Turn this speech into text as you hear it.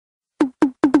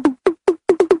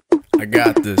I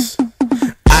got this.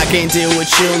 I can't deal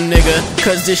with you, nigga,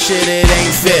 cause this shit, it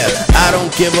ain't fair. I don't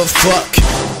give a fuck.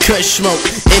 Kush smoke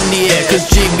in the air, cause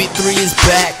GB3 is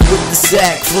back with the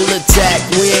sack, full attack.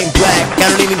 We ain't black,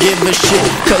 I don't even give a shit,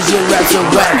 cause your raps are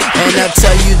whack. And I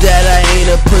tell you that I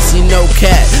ain't a pussy, no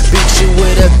cat. Beat you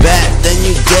with a bat, then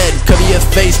you dead. Cover your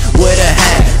face with a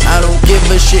hat. I don't give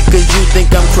a shit cause you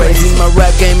think I'm crazy. My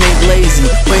rap game ain't lazy,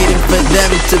 waiting for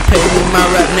them to pay me. My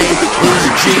rap name is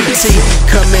GT.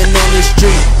 Coming on the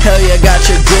street, hell yeah, got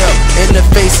your girl in the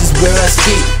face is where I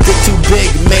ski. Dick too big,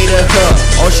 made her her.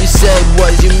 All she said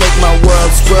was, you make my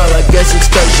world swirl. I guess it's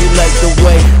cause she like the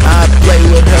way I play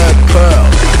with her pearl.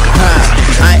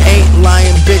 I ain't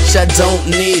lying, bitch, I don't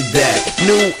need that.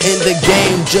 New in the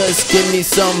game, just give me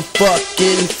some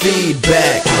fucking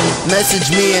feedback.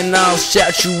 Message me and I'll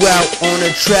shout you out on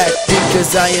a track,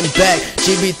 because I am back.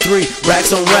 GB3,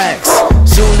 racks on racks,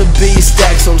 soon to be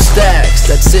stacks on stacks.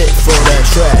 That's it for that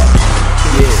track,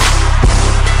 yeah.